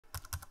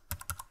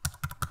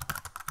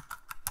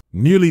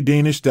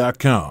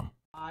nearlydanish.com.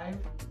 5,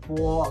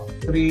 4,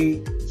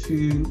 3,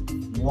 2,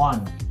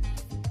 1.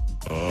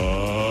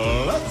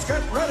 Let's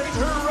get ready to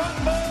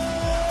rumble!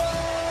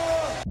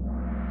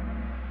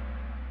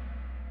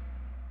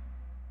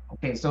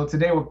 Okay, so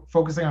today we're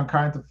focusing on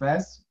current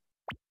affairs,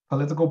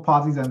 political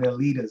parties and their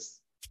leaders.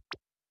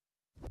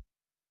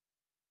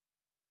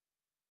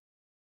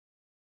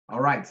 All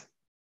right.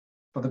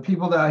 For the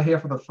people that are here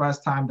for the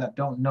first time that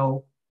don't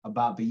know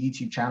about the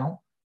YouTube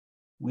channel,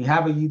 we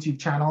have a YouTube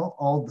channel.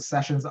 All the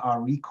sessions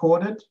are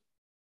recorded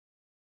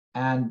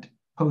and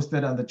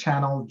posted on the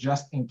channel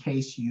just in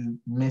case you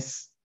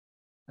miss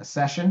a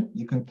session.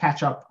 You can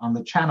catch up on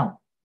the channel.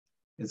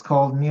 It's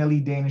called Nearly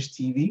Danish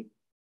TV.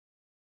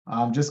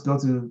 Just go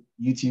to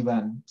YouTube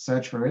and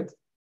search for it.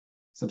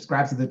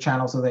 Subscribe to the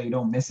channel so that you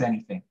don't miss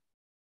anything.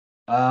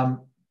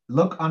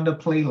 Look under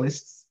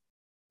playlists.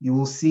 You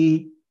will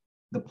see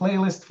the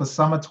playlist for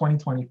summer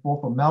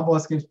 2024 for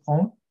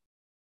INDFØDSRETSPRØVEN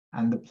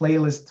and the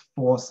playlist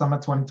for summer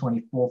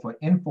 2024 for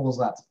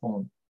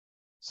INDFØDSRETSPRØVEN.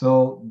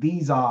 So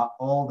these are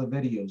all the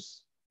videos.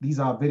 These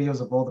are videos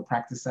of all the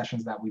practice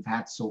sessions that we've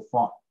had so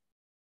far.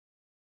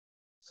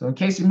 So in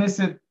case you miss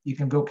it, you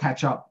can go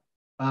catch up.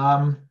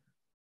 All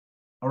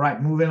right,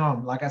 moving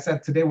on. Like I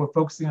said, today we're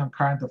focusing on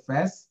current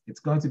affairs. It's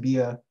going to be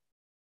a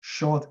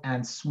short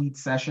and sweet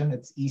session.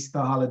 It's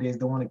Easter holidays.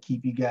 Don't want to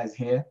keep you guys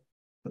here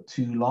for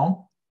too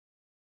long.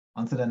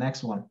 On to the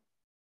next one.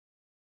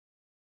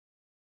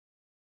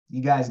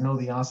 You guys know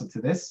the answer to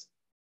this.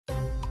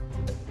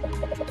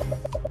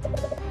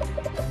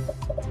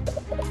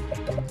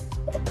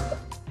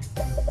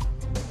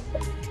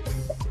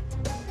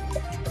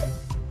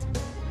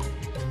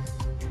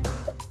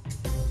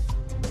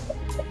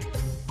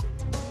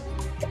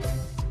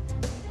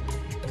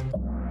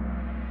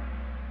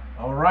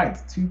 All right,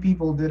 two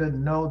people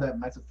didn't know that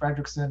Mette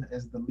Frederiksen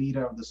is the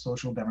leader of the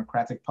Social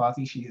Democratic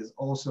Party. She is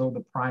also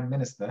the Prime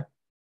Minister.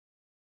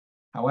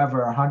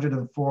 However,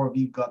 104 of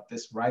you got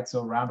this right, so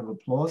a round of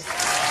applause.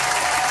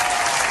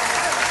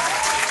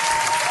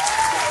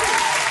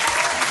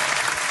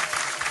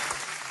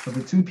 For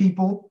the two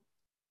people,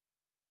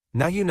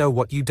 now you know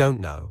what you don't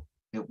know.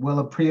 It will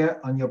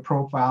appear on your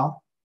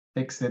profile.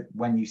 Fix it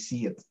when you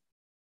see it.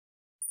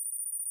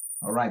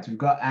 All right, we've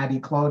got Adi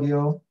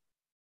Claudio,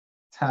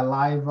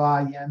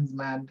 Talaiva,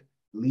 Jensmand,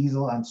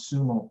 Liesel, and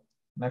Sumo.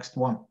 Next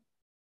one.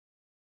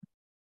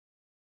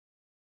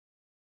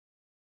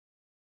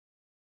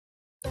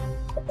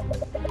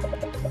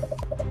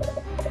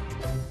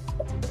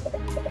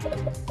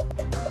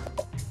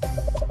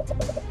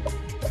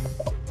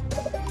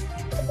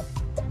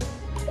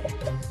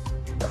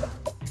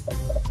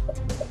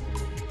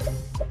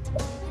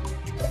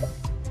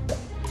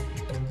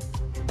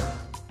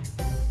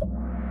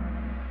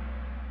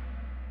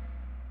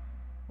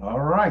 All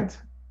right.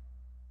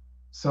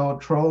 So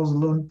Troels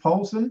Lund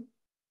Poulsen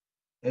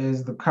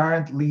is the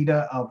current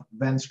leader of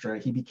Venstre.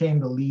 He became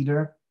the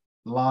leader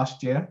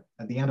last year,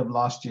 at the end of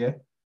last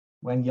year,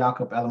 when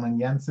Jakob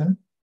Ellemann-Jensen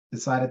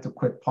decided to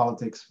quit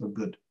politics for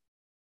good.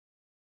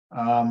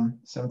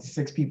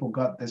 76 people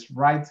got this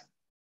right.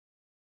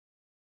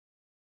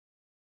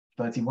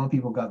 31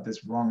 people got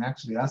this wrong.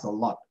 Actually, that's a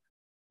lot.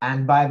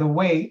 And by the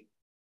way,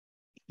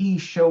 he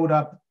showed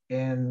up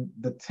in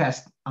the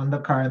test under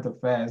current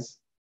affairs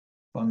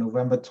for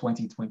November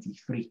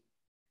 2023.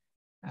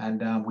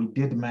 And we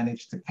did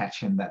manage to catch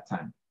him that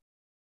time.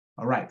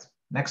 All right,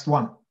 next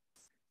one.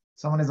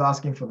 Someone is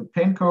asking for the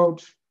PIN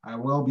code. I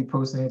will be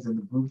posting it in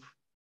the group.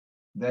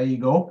 There you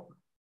go.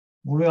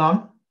 Moving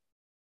on.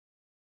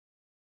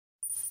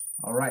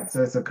 All right,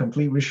 so it's a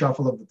complete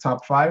reshuffle of the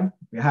top 5.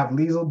 We have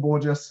Liesel,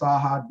 Borja,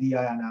 Saha, Di,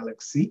 and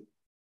Alex C.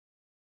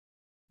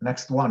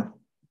 Next one.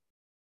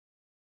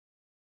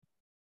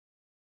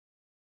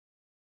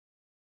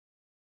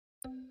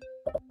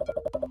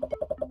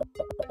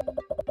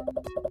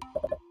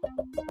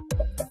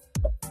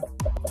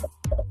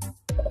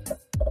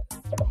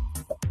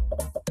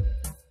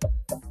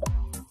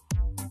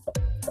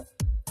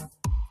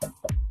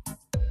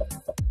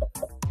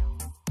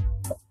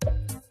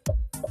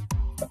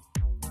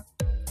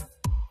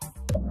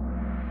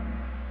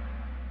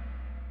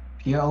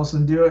 Pierre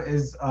Osendur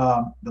is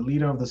the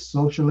leader of the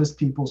Socialist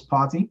People's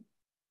Party.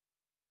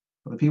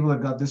 For the people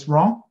that got this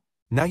wrong,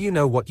 now you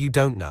know what you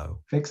don't know.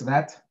 Fix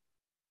that.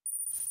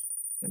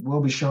 It will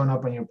be showing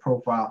up on your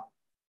profile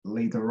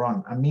later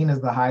on. Amin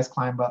is the highest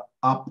climber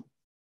up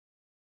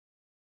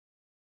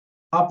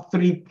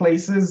 3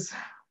 places.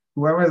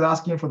 Whoever is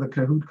asking for the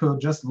Kahoot code,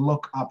 just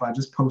look up. I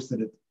just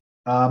posted it.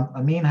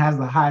 Amin has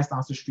the highest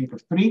answer streak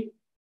of 3.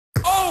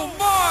 Oh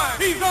my!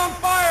 He's on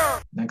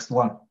fire! Next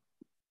one.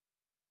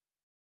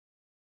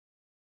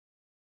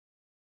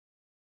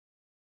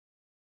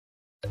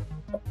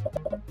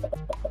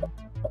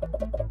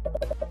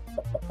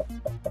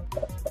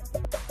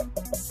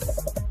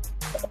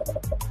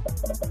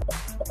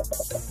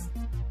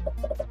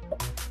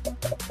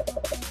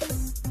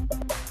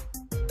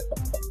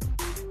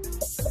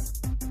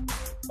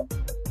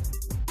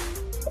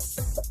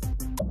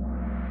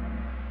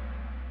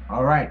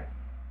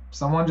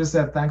 Someone just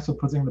said, thanks for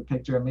putting the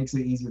picture. It makes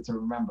it easier to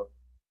remember.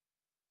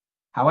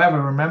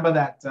 However, remember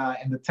that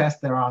in the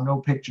test, there are no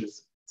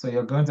pictures. So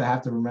you're going to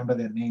have to remember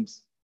their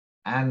names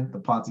and the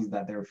parties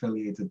that they're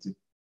affiliated to.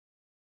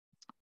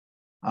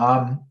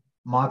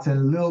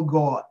 Martin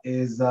Lilgård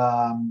is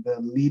the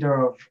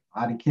leader of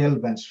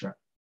Venstre.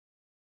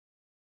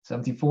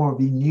 74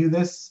 of you knew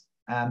this,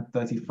 and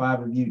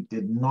 35 of you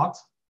did not.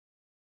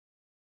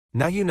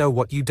 Now you know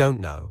what you don't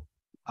know.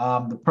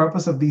 The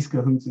purpose of these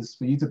Kahoots is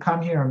for you to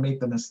come here and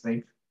make the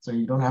mistake, so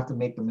you don't have to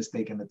make the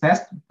mistake in the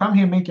test. Come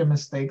here, make your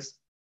mistakes.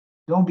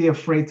 Don't be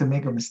afraid to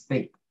make a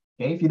mistake.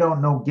 Okay, if you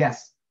don't know,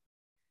 guess.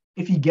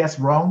 If you guess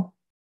wrong,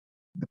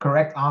 the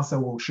correct answer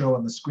will show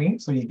on the screen,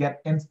 so you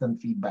get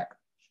instant feedback.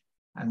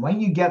 And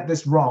when you get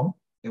this wrong,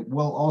 it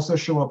will also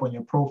show up on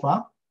your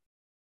profile,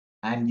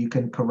 and you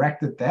can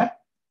correct it there.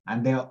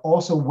 And there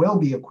also will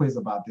be a quiz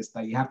about this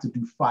that you have to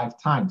do 5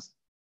 times.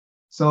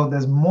 So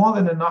there's more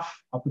than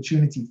enough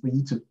opportunity for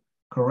you to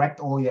correct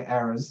all your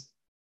errors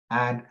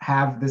and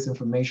have this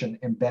information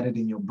embedded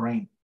in your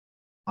brain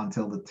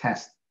until the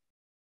test.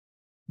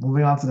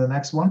 Moving on to the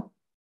next one.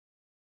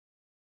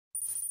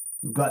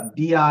 We've got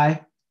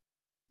DI,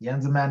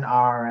 Yenzeman,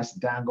 RRS,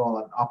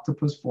 Dangol, and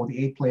Octopus.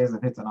 48 players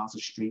have hit an answer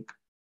streak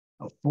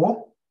of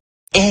 4.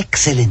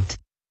 Excellent.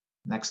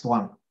 Next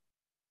one.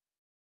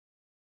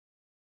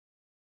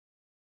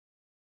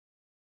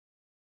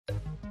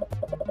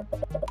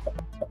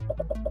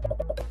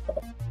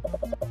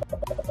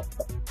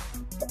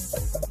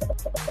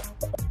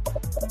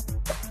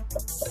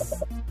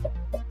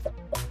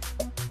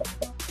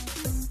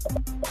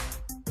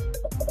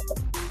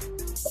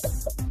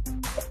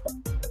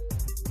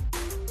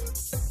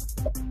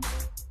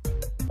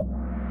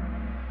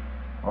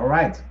 All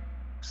right,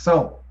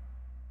 so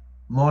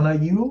Mona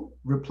Yu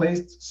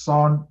replaced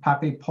Son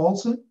Pape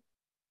Paulsen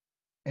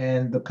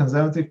in the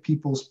Conservative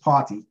People's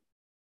Party.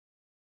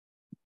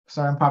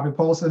 Son Pape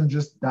Paulsen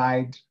just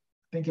died, I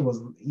think it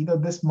was either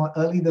this month,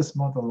 early this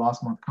month or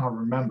last month, can't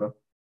remember.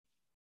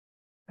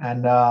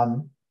 And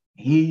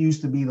he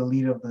used to be the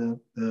leader of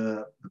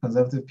the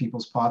Conservative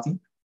People's Party.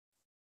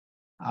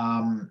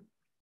 I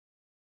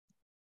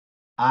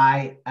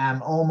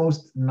am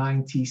almost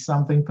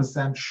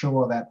 90-something%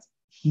 sure that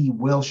he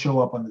will show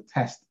up on the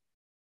test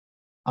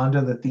under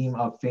the theme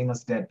of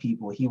famous dead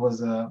people. He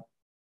was a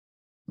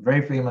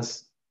very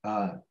famous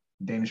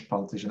Danish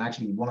politician,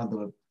 actually one of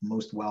the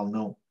most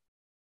well-known.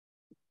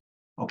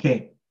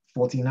 Okay,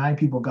 49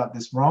 people got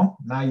this wrong.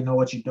 Now you know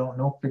what you don't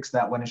know. Fix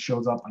that when it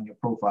shows up on your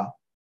profile.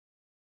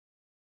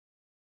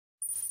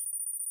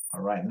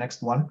 All right,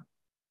 next one.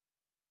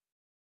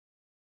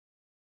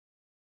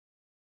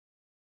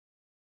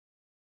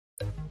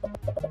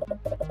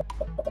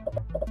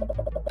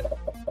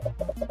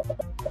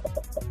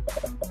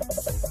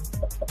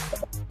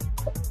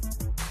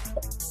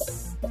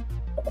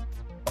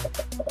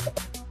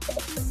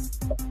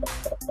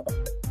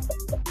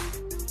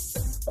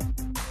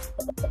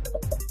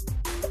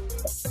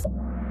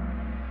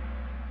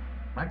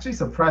 I'm actually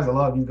surprised a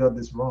lot of you got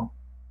this wrong.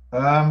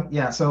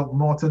 Yeah, so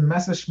Morten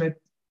Messerschmidt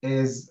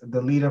is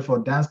the leader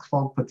for Dansk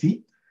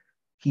Folkeparti.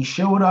 He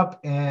showed up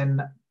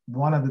in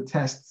one of the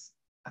tests,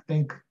 I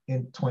think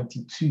in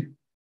 22, if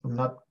I'm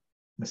not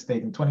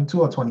mistaken,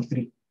 22 or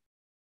 23.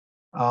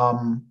 I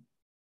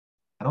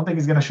don't think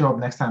he's gonna show up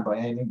next time,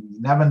 but you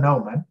never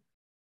know, man.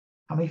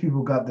 How many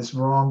people got this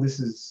wrong? This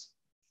is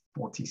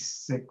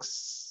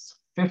 46,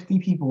 50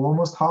 people,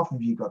 almost half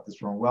of you got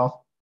this wrong.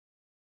 Well,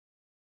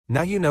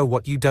 now you know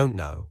what you don't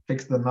know.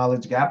 Fix the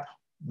knowledge gap.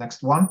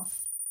 Next one.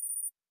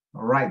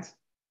 All right.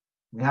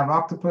 We have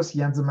Octopus,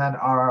 Yenzeman,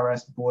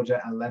 RRS,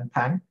 Borja, and Len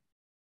Pang.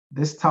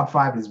 This top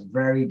 5 is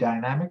very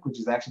dynamic, which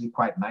is actually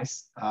quite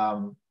nice.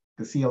 To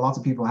see a lot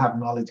of people have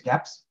knowledge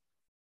gaps.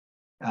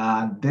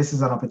 This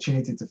is an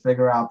opportunity to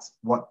figure out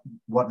what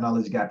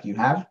knowledge gap you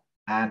have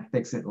and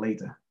fix it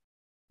later.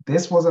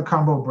 This was a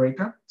combo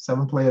breaker.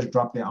 7 players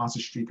dropped their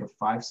answer streak of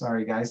 5.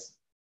 Sorry, guys.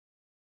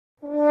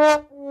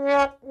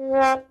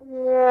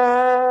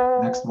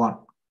 Next one.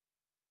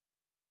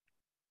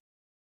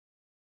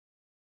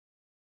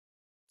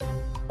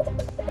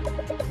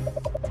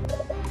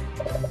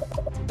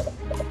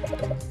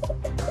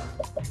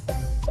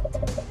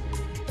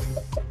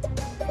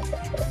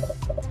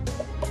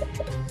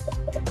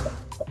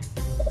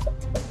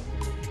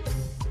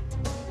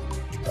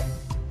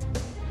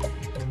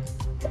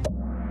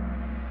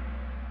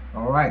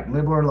 All right,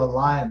 Liberal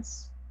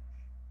Alliance.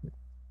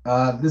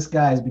 This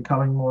guy is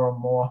becoming more and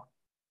more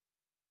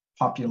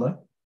popular.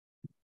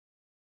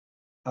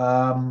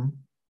 I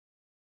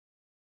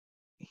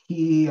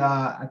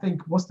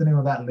think, what's the name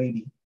of that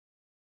lady?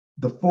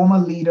 The former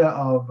leader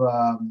of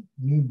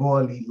New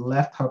Borley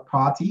left her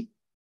party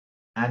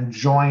and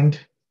joined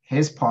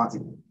his party.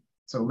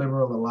 So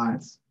Liberal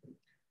Alliance.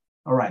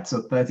 All right,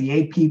 so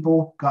 38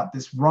 people got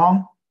this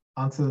wrong.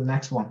 On to the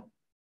next one.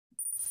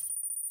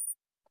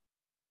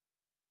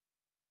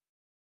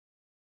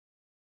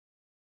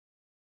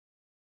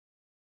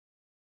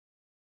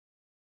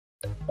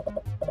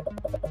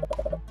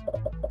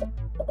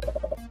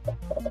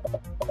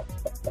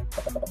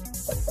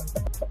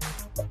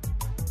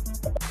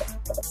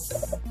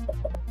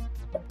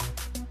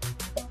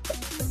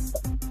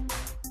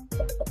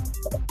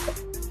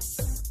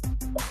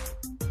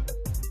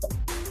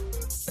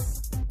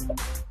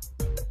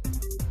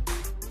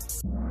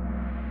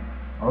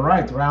 All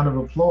right, round of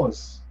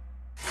applause.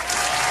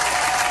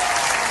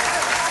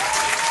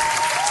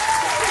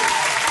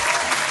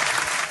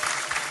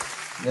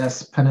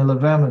 Yes, Pernille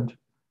Vermund.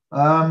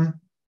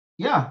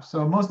 Yeah,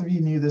 so most of you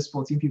knew this,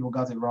 14 people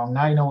got it wrong.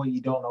 Now you know what you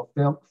don't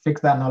know.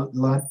 Fix that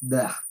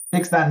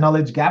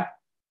knowledge gap.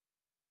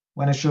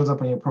 When it shows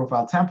up on your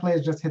profile, 10 players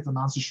just hit an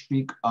answer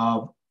streak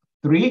of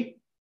 3.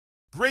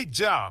 Great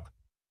job.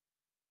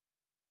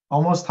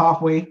 Almost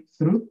halfway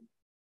through.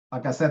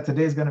 Like I said,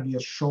 today's going to be a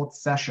short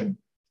session.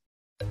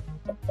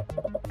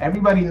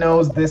 Everybody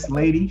knows this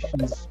lady.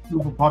 She's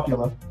super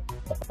popular.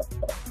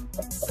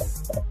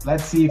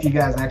 Let's see if you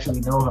guys actually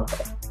know her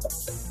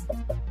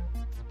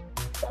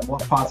and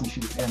what party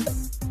she's in.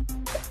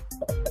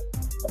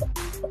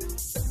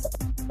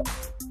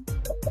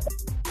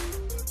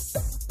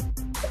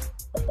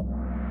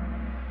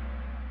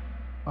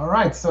 All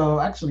right, so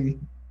actually,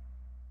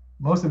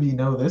 most of you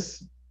know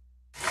this.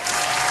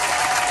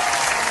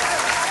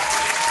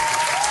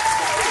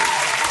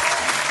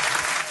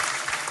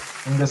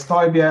 Inger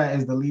Støjberg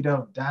is the leader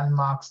of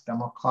Denmark's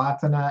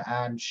Demokraterne,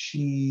 and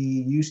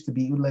she used to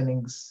be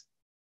Udlændings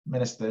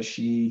minister.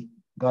 She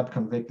got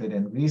convicted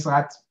in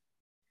Rigsret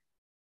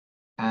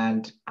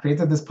and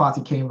created this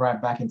party, came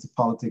right back into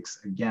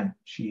politics again.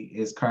 She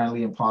is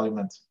currently in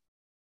parliament.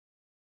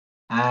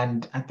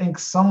 And I think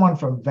someone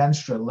from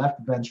Venstre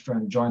left Venstre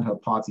and joined her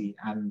party,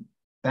 and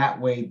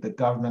that way the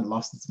government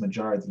lost its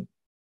majority.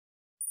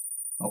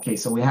 Okay,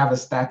 so we have a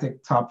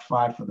static top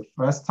 5 for the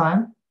first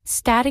time.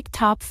 Static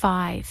top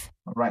 5.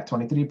 All right,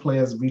 23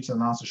 players reached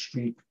an answer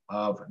streak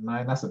of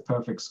 9. That's a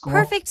perfect score.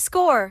 Perfect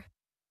score.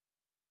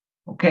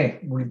 Okay,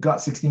 we've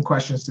got 16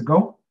 questions to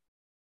go.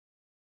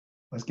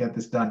 Let's get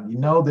this done. You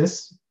know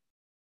this.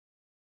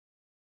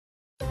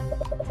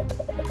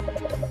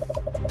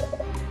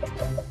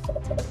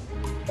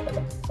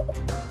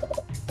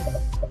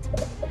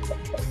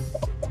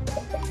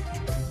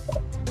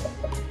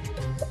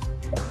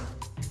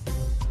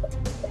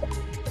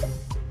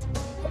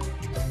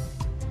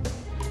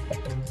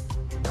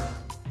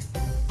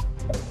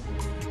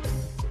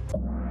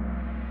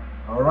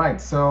 All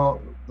right,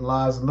 so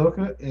Lars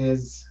Løkke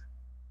is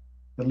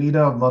the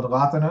leader of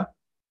Moderaterne.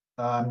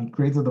 He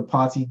created the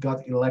party,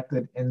 got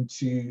elected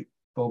into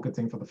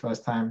Folketing for the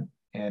first time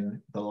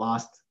in the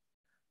last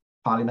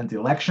parliament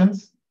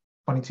elections.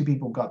 22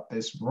 people got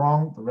this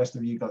wrong. The rest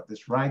of you got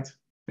this right.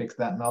 Fix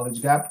that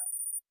knowledge gap.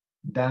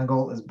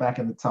 Dangle is back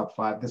in the top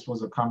 5. This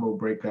was a combo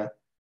breaker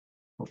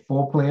for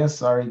 4 players.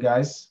 Sorry,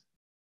 guys.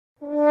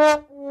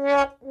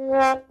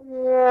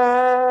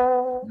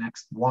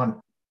 Next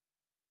one.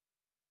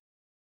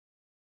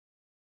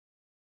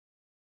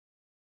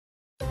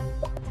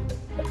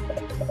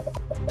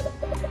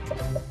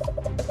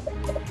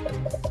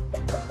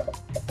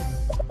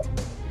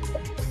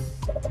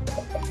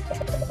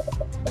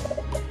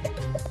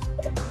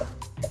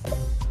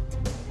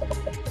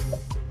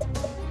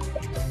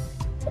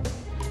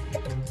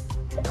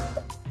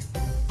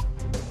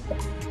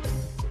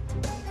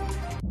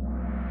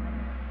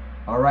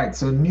 All right,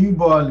 so New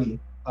Barley.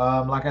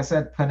 Like I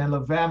said,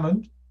 Pernille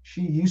Vermund,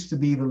 she used to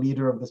be the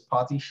leader of this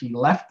party. She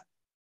left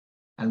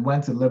and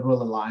went to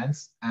Liberal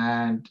Alliance.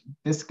 And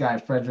this guy,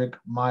 Fredrik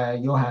Meyer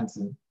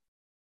Johansen,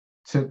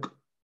 took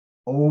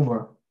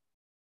over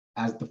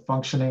as the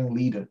functioning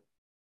leader.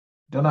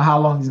 Don't know how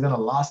long he's going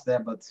to last there,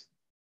 but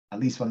at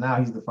least for now,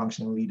 he's the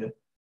functioning leader.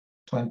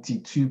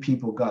 22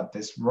 people got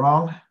this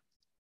wrong.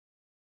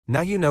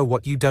 Now you know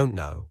what you don't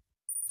know.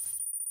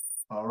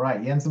 All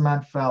right,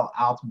 Jensemann fell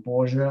out.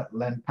 Borgia,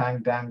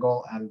 Lenpang,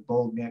 Dangle, and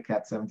Bold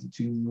Meerkat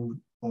 72 moved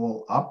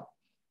all up.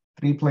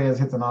 3 players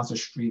hit an answer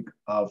streak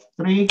of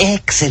 3.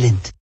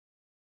 Excellent.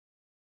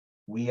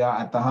 We are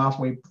at the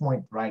halfway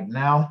point right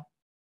now.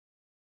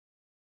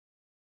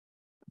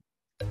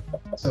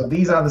 So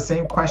these are the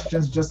same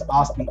questions, just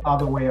asked the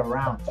other way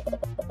around.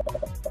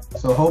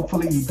 So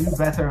hopefully you do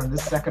better in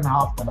this second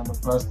half than in the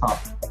first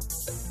half.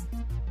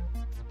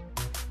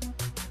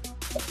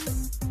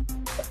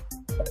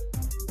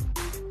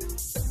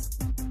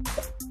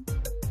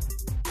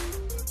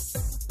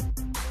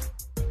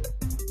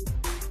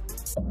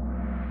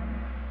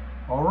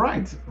 All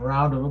right,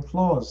 round of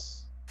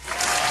applause.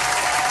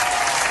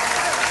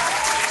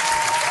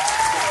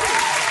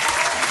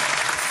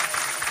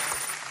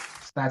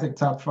 Static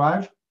top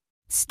 5.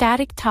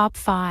 Static top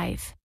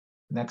 5.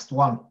 Next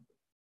one.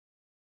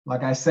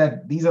 Like I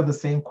said, these are the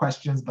same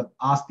questions, but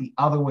asked the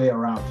other way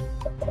around.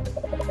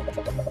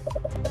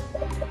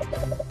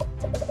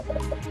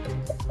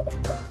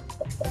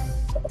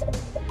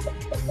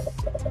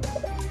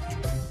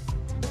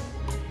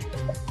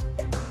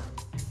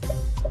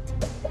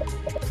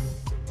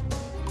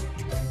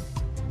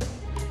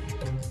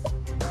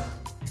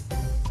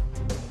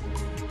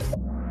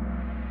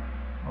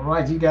 All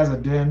right, you guys are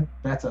doing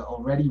better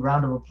already.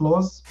 Round of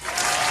applause.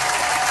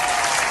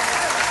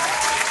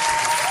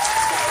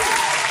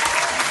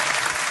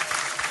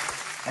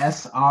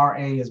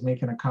 SRA is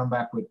making a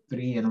comeback with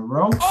 3 in a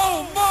row.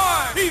 Oh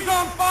my! He's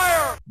on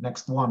fire!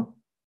 Next one.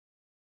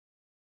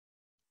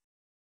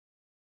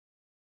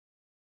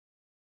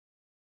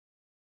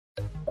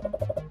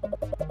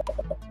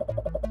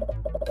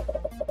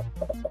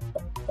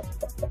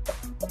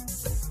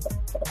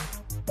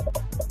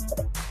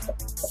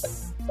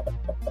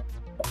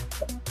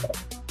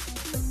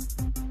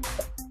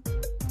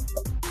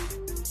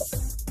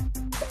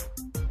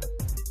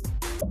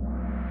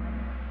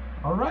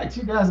 All right,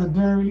 you guys are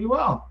doing really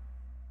well.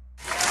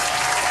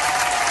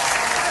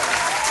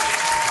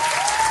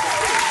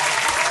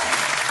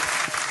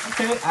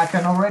 Okay, I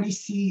can already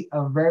see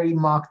a very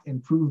marked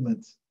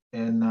improvement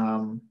in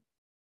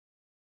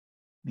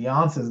the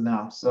answers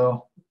now.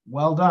 So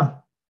well done.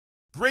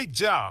 Great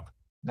job.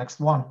 Next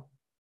one.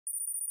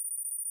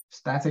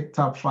 Static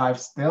top 5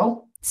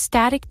 still.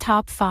 Static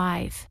top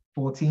 5.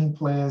 14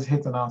 players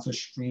hit an answer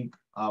streak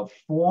of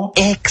 4.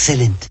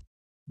 Excellent.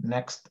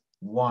 Next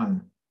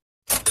one.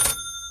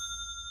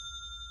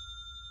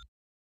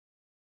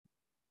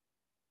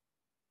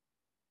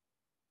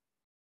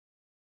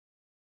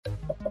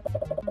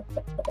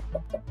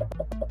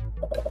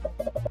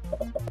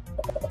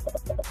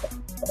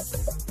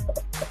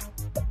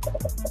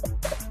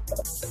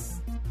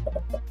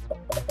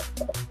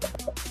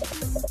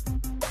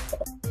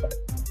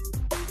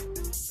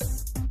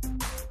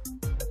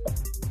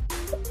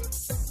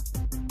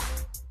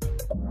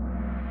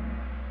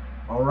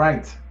 All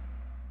right.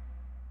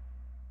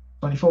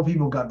 24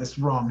 people got this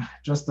wrong.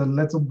 Just a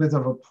little bit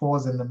of a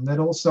pause in the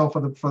middle. So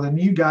for the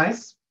new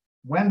guys,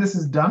 when this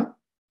is done,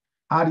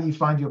 how do you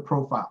find your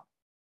profile?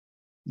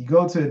 You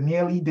go to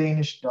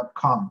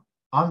nearlydanish.com.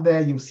 On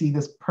there, you'll see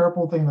this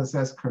purple thing that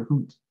says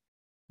Kahoot.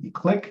 You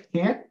click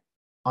here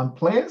on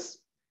players,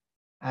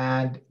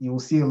 and you will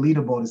see a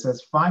leaderboard. It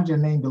says find your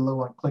name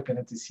below and click on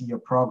it to see your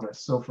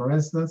progress. So for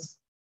instance,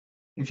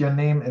 if your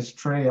name is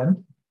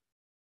Trayan,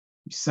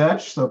 you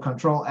search, so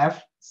Control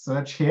F,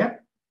 search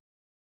here.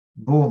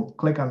 Boom,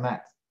 click on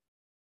that.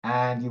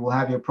 And you will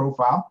have your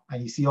profile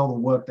and you see all the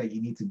work that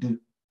you need to do. It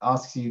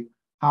asks you,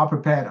 how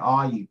prepared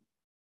are you?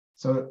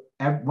 So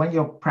when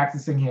you're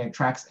practicing here, it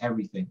tracks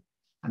everything.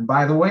 And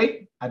by the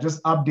way, I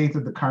just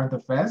updated the current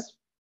affairs.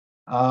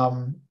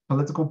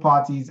 Political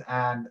parties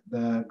and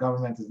the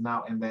government is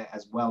now in there,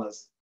 as well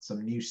as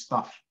some new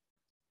stuff.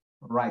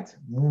 Right,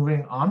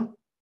 moving on.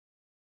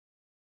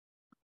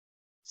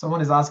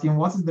 Someone is asking,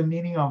 what is the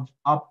meaning of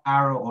up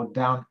arrow or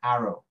down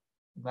arrow?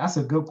 That's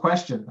a good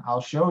question.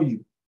 I'll show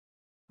you.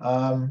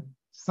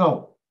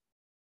 So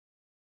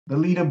the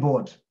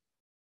leaderboard.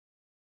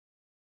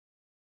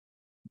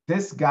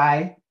 This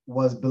guy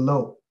was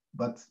below,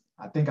 but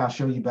I think I'll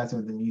show you better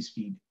in the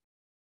newsfeed.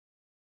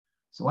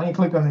 So when you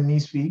click on the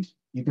newsfeed,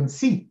 you can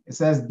see it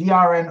says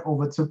DRN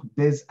overtook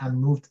Biz and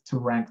moved to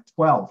rank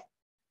 12.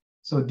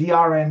 So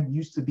DRN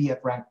used to be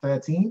at rank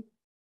 13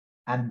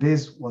 and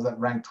Biz was at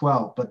rank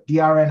 12, but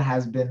DRN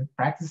has been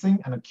practicing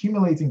and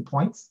accumulating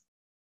points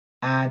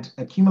and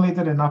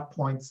accumulated enough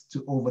points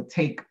to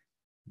overtake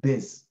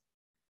Biz.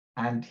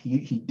 And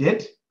he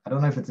did. I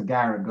don't know if it's a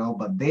guy or a girl,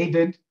 but they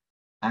did.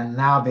 And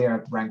now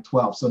they're at rank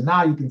 12. So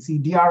now you can see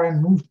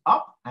DRN moved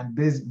up and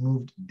Biz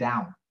moved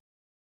down.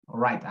 All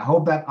right, I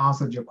hope that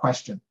answered your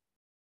question.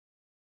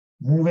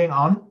 Moving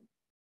on.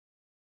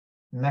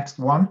 Next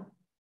one.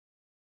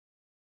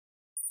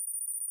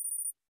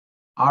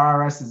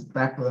 RRS is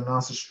back with an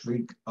answer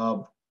streak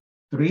of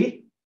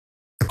 3.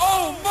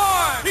 Oh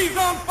my! He's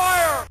on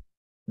fire!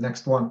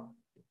 Next one.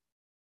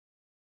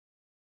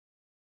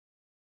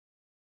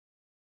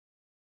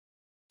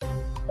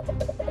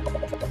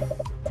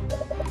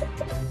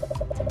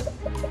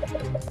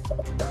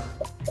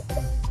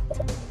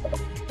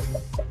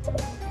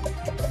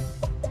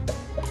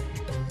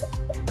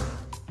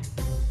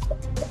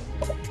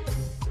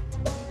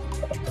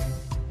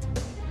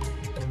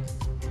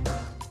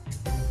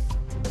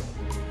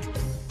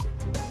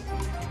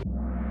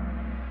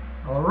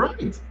 All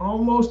right,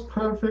 almost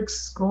perfect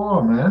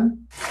score,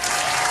 man.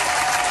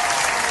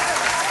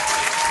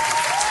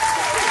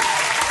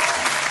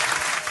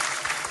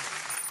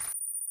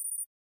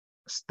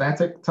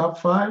 Static top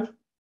 5.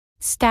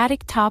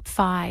 Static top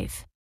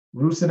 5.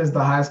 Rusin is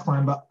the highest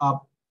climber,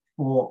 up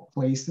 4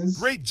 places.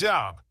 Great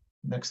job.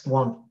 Next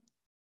one.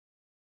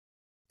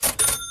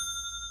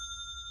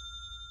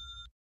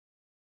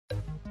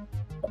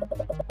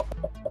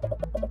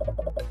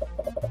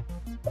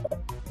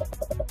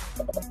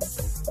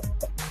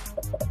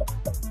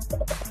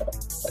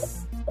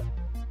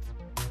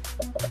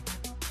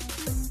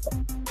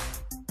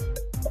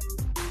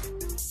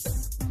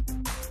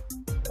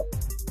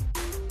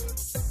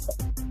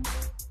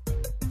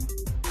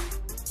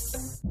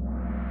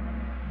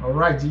 All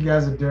right, you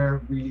guys are doing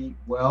really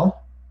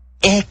well.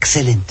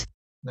 Excellent.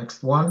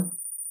 Next one.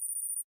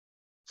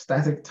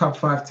 Static top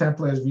 5 10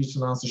 players reached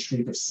an answer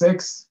streak of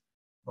 6.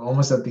 We're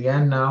almost at the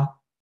end now.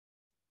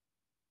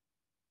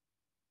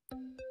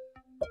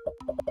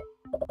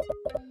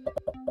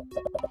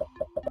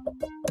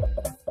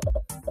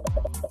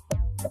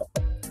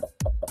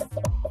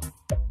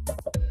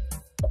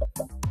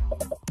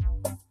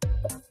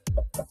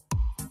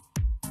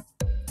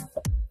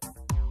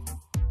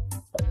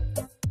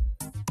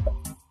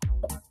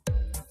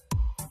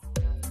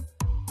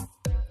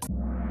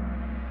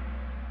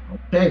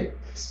 Okay,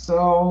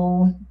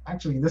 so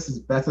actually this is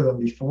better than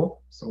before,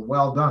 so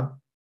well done.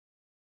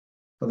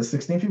 For the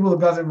 16 people who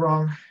got it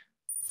wrong,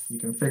 you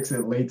can fix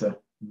it later.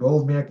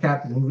 Gold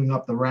Meerkat moving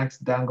up the ranks.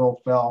 Dangle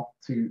fell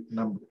to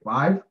number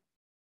 5.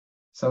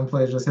 Some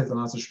players just hit an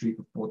answer streak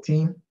of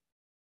 14.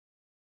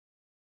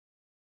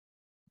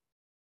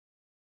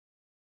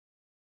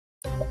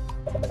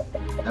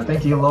 I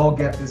think you'll all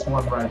get this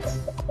one right.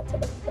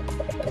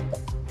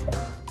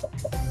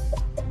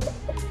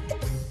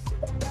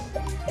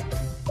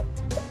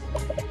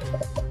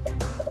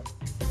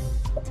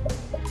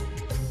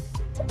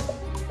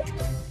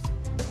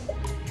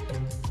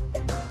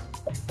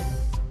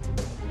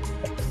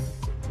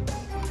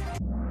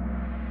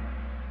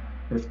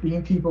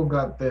 Fifteen people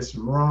got this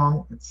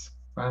wrong. It's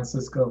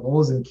Francisca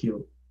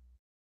Rosenkiel.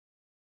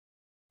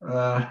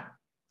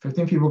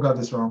 15 people got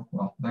this wrong.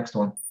 Well, next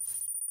one.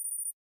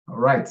 All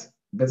right.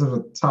 Bit of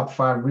a top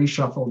 5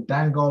 reshuffle.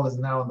 Dangol is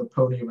now on the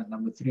podium at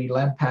number 3.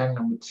 Lempang,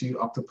 number 2.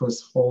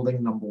 Octopus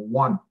holding number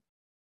 1.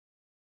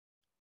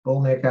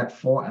 Bullneck at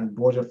 4, and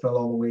Borgia fell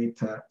all the way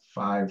to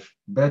 5.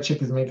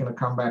 Berchik is making a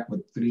comeback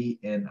with 3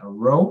 in a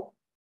row.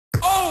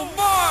 Oh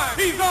my!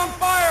 He's on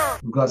fire!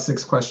 We've got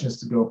 6 questions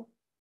to go.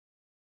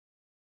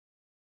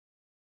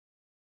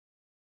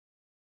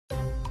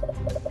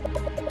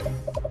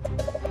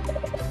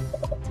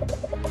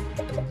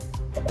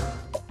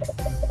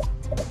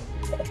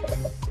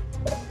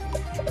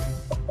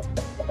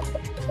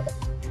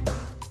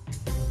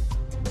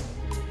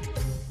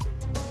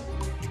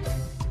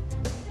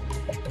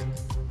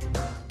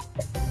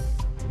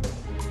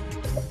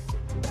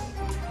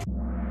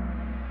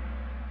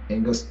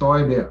 Inga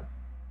Stoiber.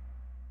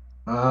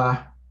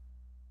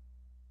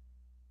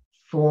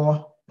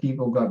 4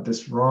 people got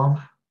this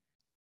wrong.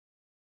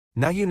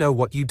 Now you know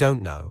what you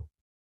don't know.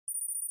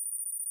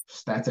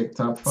 Static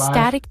top 5.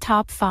 Static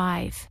top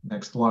 5.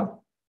 Next one.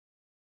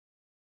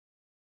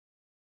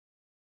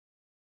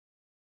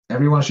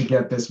 Everyone should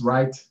get this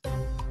right.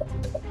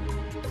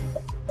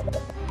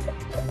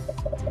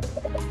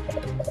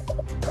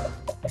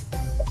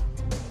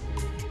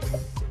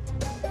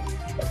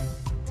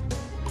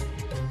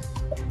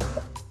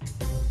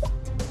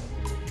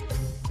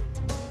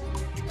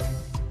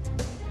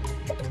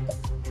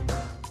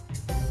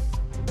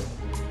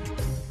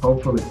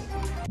 Hopefully.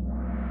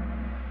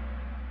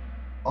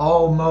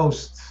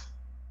 Almost.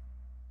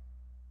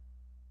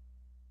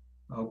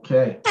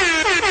 Okay.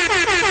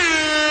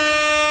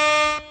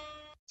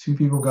 2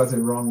 people got it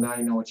wrong. Now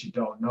you know what you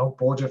don't know.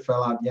 Borgia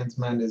fell out.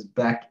 Jensman is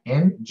back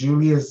in.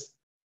 Julia's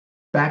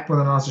back with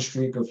an answer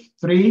streak of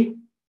 3.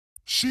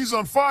 She's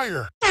on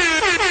fire!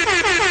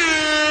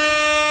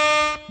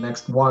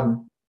 Next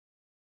one.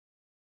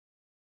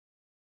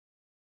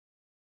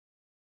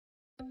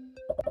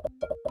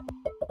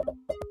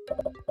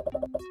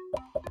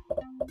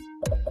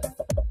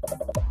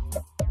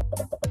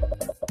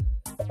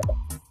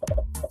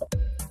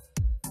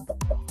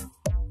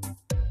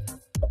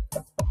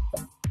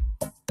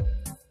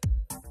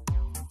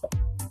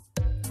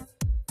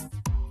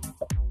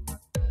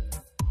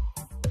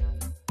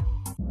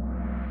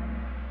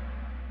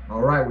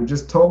 All right, we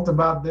just talked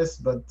about this,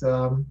 but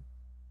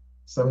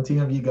 17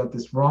 of you got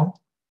this wrong.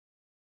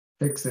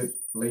 Fix it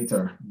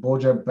later.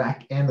 Borgia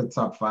back in the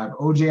top 5.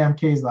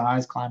 OJMK is the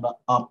highest climber,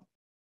 up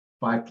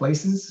 5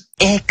 places.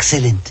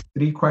 Excellent.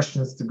 3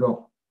 questions to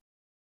go.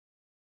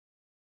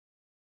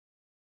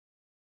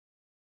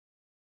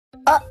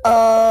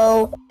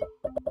 Uh-oh.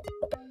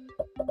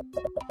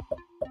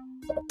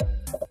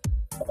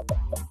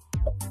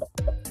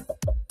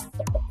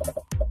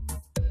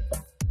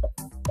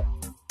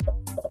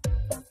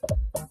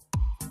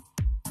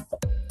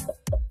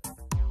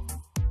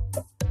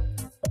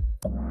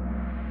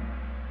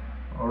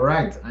 All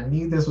right, I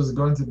knew this was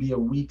going to be a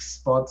weak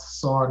spot.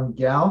 Son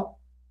Gal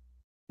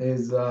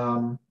is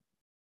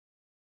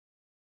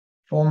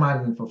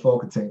formatting for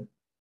Folketing.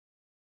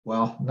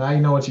 Well, now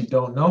you know what you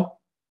don't know.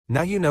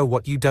 Now you know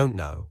what you don't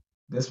know.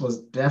 This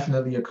was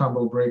definitely a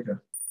combo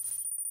breaker.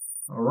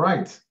 All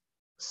right,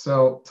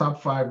 so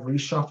top 5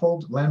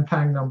 reshuffled.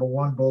 Lempang number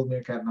 1,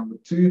 Bullneck at number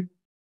 2,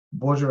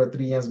 Borgia at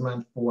 3,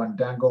 Jensman 4, and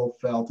Dangol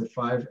fell to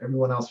 5.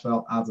 Everyone else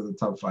fell out of the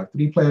top 5.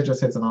 3 players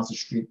just hit an answer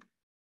streak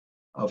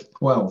of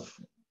 12.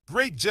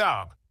 Great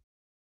job!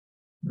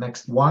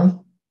 Next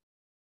one.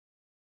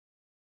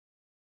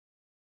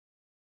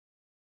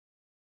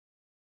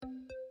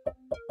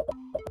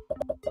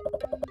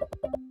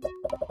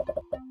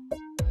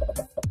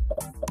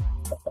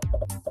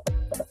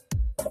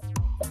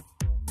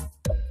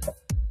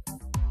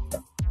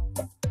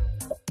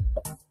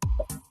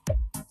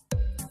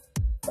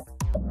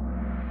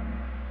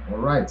 All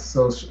right,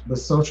 so the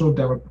Social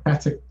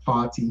Democratic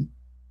Party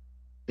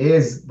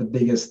is the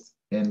biggest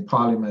in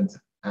parliament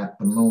at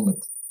the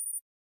moment.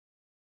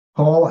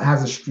 Paul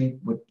has a streak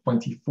with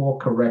 24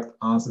 correct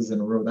answers in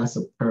a row. That's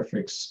a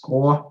perfect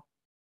score.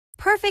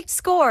 Perfect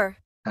score.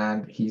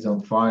 And he's on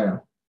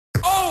fire.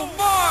 Oh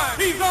my!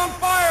 He's on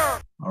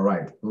fire! All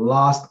right,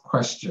 last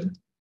question.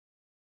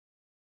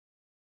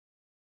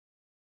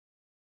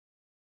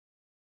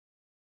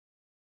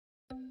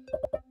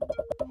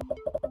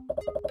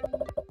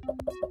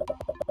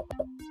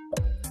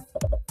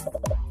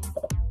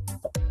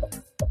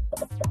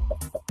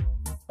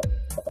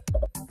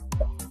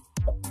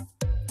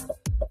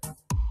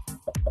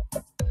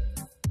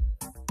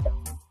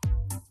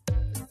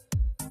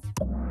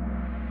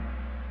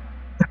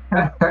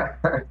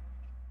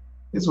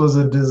 This was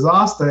a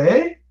disaster,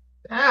 eh?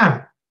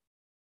 Damn.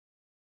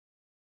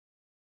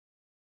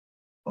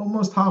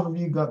 almost half of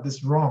you got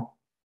this wrong.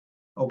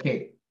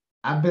 Okay,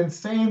 I've been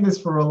saying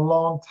this for a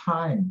long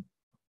time.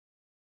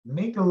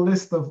 Make a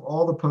list of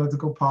all the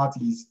political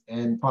parties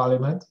in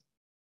parliament,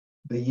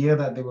 the year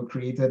that they were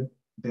created,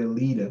 their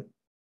leader.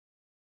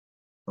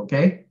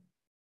 Okay?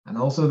 And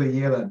also the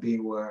year that they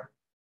were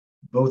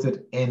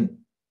voted in.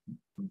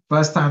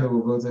 First time they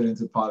were voted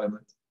into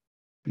parliament.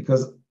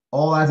 Because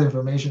all that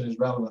information is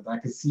relevant. I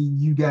can see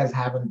you guys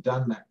haven't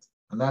done that.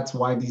 And that's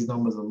why these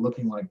numbers are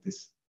looking like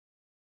this.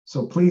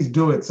 So please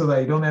do it so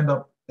that you don't end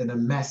up in a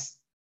mess.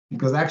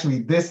 Because actually,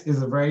 this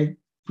is a very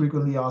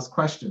frequently asked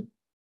question.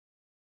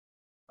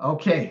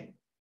 Okay.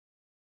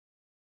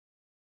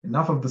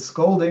 Enough of the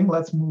scolding.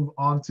 Let's move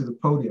on to the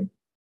podium.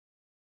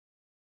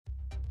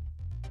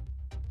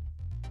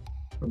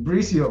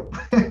 Fabricio.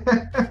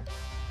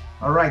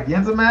 All right,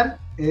 Yenzaman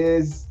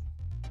is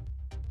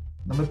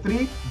number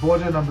 3,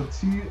 Borja number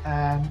 2,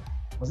 and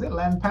was it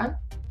Lanpan?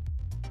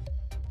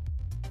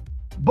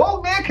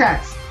 Bold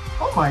Meerkats.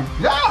 Oh my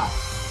God.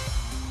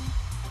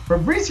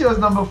 Fabricio is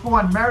number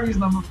 4 and Mary is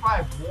number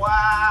 5.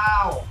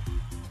 Wow.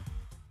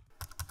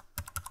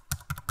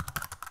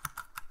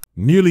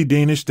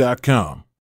 NearlyDanish.com.